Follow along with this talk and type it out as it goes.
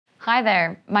Hi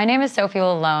there, my name is Sophie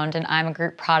Lalonde and I'm a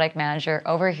group product manager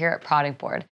over here at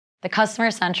Productboard, the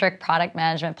customer-centric product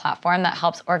management platform that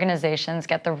helps organizations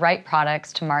get the right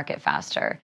products to market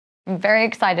faster. I'm very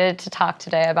excited to talk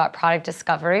today about product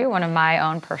discovery, one of my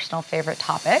own personal favorite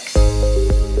topics.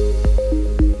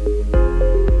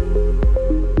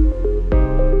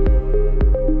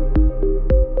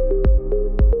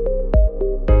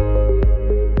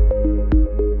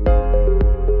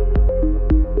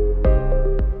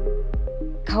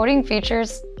 Coding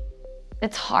features,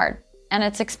 it's hard and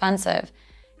it's expensive.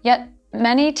 Yet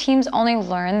many teams only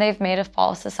learn they've made a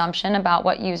false assumption about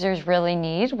what users really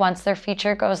need once their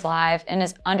feature goes live and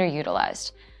is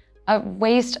underutilized. A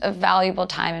waste of valuable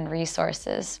time and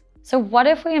resources. So what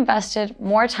if we invested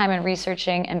more time in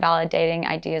researching and validating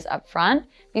ideas up front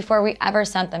before we ever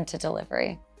sent them to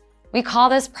delivery? We call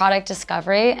this product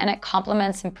discovery, and it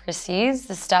complements and precedes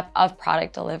the step of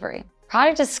product delivery.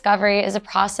 Product discovery is a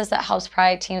process that helps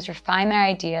product teams refine their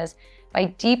ideas by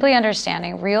deeply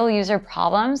understanding real user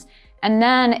problems and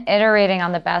then iterating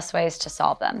on the best ways to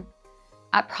solve them.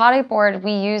 At Productboard,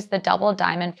 we use the Double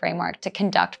Diamond framework to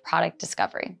conduct product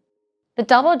discovery. The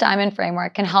Double Diamond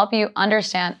framework can help you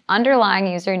understand underlying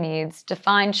user needs,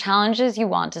 define challenges you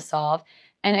want to solve,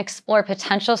 and explore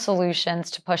potential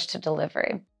solutions to push to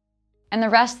delivery. And the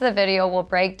rest of the video will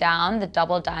break down the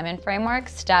Double Diamond framework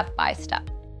step by step.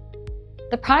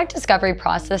 The product discovery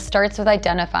process starts with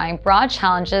identifying broad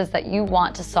challenges that you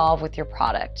want to solve with your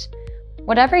product.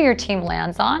 Whatever your team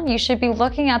lands on, you should be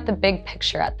looking at the big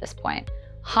picture at this point.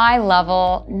 High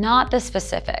level, not the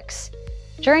specifics.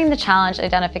 During the challenge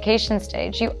identification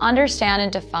stage, you understand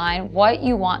and define what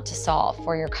you want to solve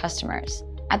for your customers.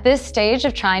 At this stage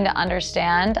of trying to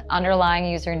understand underlying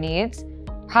user needs,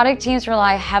 product teams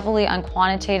rely heavily on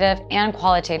quantitative and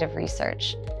qualitative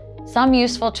research. Some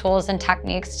useful tools and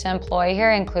techniques to employ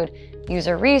here include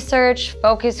user research,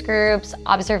 focus groups,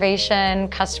 observation,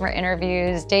 customer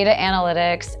interviews, data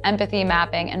analytics, empathy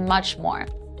mapping, and much more.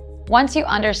 Once you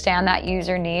understand that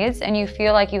user needs and you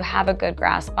feel like you have a good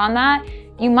grasp on that,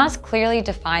 you must clearly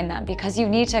define them because you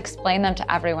need to explain them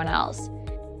to everyone else.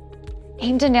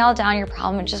 Aim to nail down your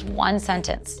problem in just one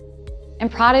sentence. In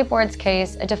Productboard's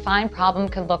case, a defined problem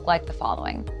could look like the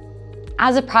following.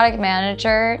 As a product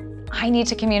manager, I need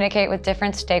to communicate with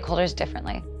different stakeholders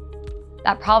differently.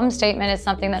 That problem statement is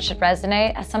something that should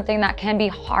resonate as something that can be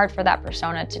hard for that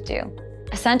persona to do.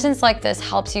 A sentence like this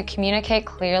helps you communicate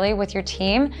clearly with your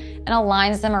team and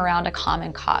aligns them around a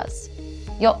common cause.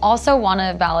 You'll also want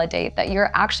to validate that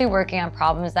you're actually working on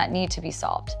problems that need to be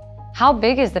solved. How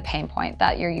big is the pain point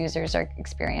that your users are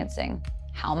experiencing?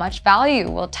 How much value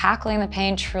will tackling the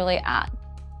pain truly add?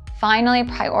 Finally,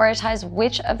 prioritize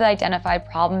which of the identified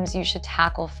problems you should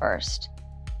tackle first.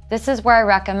 This is where I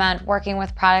recommend working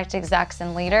with product execs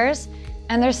and leaders,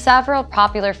 and there's several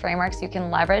popular frameworks you can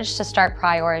leverage to start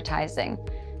prioritizing.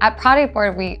 At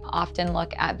Productboard, we often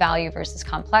look at value versus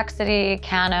complexity,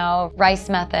 Kano, Rice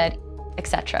method,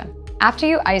 etc. After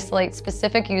you isolate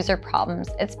specific user problems,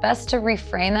 it's best to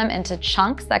reframe them into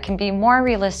chunks that can be more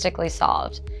realistically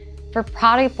solved. For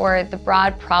Productboard, the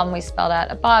broad problem we spelled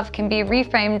out above can be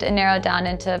reframed and narrowed down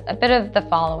into a bit of the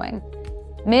following.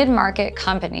 Mid-market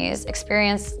companies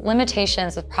experience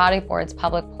limitations with Productboard's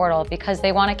public portal because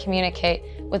they want to communicate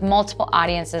with multiple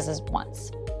audiences at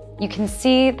once. You can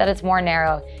see that it's more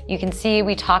narrow. You can see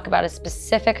we talk about a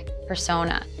specific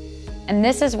persona. And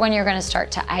this is when you're going to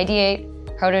start to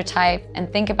ideate, prototype, and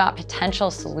think about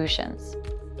potential solutions.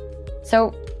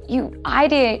 So you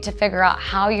ideate to figure out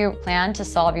how you plan to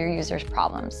solve your users'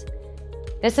 problems.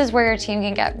 This is where your team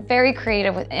can get very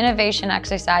creative with innovation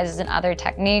exercises and other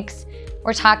techniques.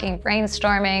 We're talking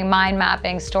brainstorming, mind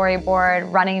mapping,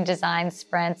 storyboard, running design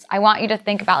sprints. I want you to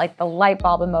think about like the light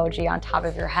bulb emoji on top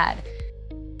of your head.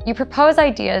 You propose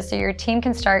ideas so your team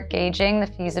can start gauging the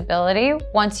feasibility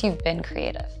once you've been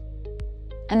creative.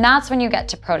 And that's when you get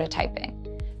to prototyping.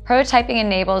 Prototyping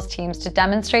enables teams to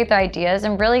demonstrate their ideas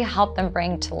and really help them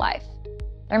bring to life.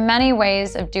 There are many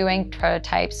ways of doing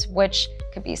prototypes, which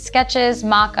could be sketches,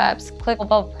 mock-ups,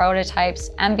 clickable prototypes,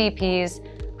 MVPs.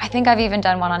 I think I've even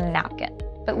done one on a napkin.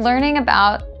 But learning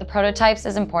about the prototypes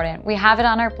is important. We have it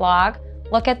on our blog.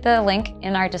 Look at the link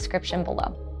in our description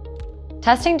below.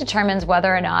 Testing determines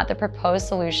whether or not the proposed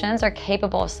solutions are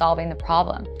capable of solving the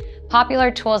problem.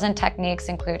 Popular tools and techniques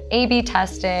include A/B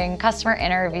testing, customer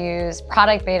interviews,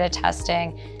 product beta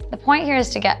testing. The point here is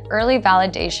to get early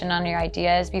validation on your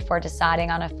ideas before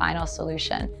deciding on a final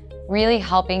solution, really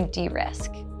helping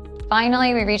de-risk.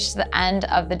 Finally, we reached the end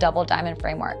of the Double Diamond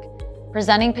framework,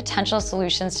 presenting potential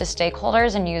solutions to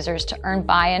stakeholders and users to earn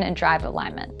buy-in and drive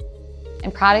alignment.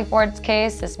 In Productboard's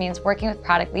case, this means working with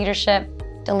product leadership,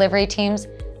 delivery teams,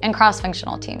 and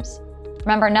cross-functional teams.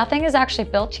 Remember, nothing is actually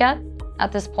built yet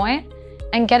at this point,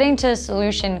 and getting to a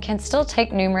solution can still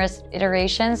take numerous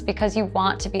iterations because you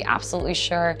want to be absolutely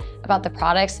sure about the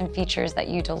products and features that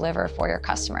you deliver for your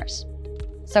customers.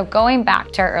 So going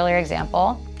back to our earlier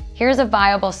example, here's a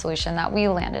viable solution that we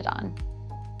landed on.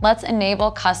 Let's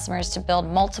enable customers to build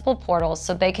multiple portals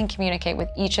so they can communicate with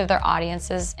each of their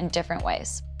audiences in different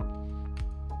ways.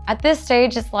 At this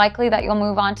stage, it's likely that you'll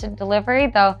move on to delivery,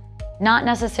 though not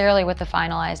necessarily with the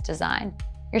finalized design.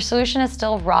 Your solution is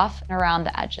still rough and around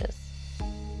the edges.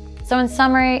 So in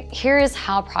summary, here is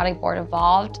how Productboard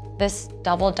evolved this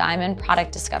double diamond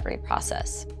product discovery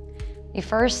process. We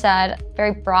first said,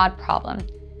 very broad problem.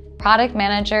 Product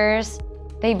managers,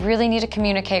 they really need to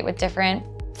communicate with different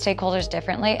stakeholders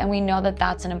differently, and we know that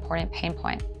that's an important pain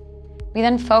point. We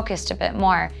then focused a bit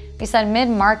more. We said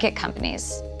mid-market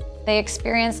companies, they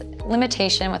experience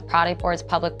limitation with Productboard's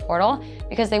public portal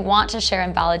because they want to share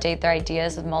and validate their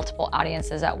ideas with multiple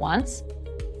audiences at once.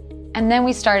 And then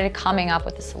we started coming up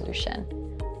with a solution.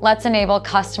 Let's enable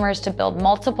customers to build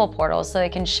multiple portals so they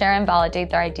can share and validate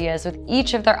their ideas with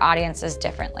each of their audiences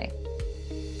differently.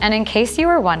 And in case you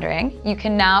were wondering, you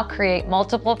can now create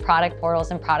multiple product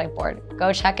portals in Productboard.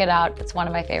 Go check it out, it's one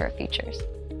of my favorite features.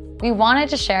 We wanted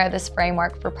to share this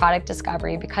framework for product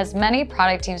discovery because many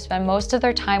product teams spend most of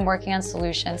their time working on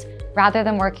solutions rather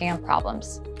than working on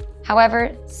problems.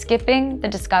 However, skipping the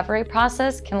discovery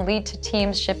process can lead to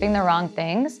teams shipping the wrong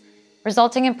things,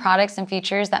 resulting in products and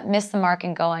features that miss the mark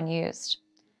and go unused.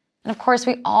 And of course,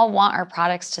 we all want our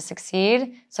products to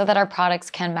succeed so that our products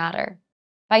can matter.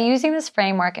 By using this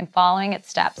framework and following its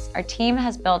steps, our team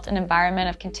has built an environment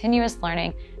of continuous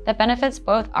learning that benefits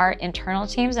both our internal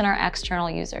teams and our external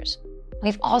users.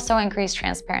 We've also increased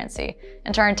transparency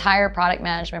into our entire product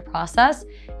management process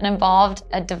and involved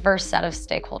a diverse set of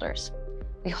stakeholders.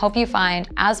 We hope you find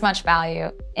as much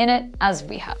value in it as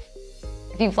we have.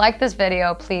 If you've liked this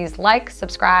video, please like,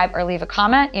 subscribe, or leave a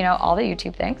comment, all the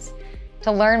YouTube things.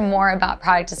 To learn more about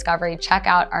product discovery, check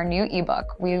out our new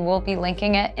ebook. We will be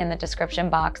linking it in the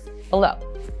description box below.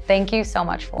 Thank you so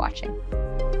much for watching.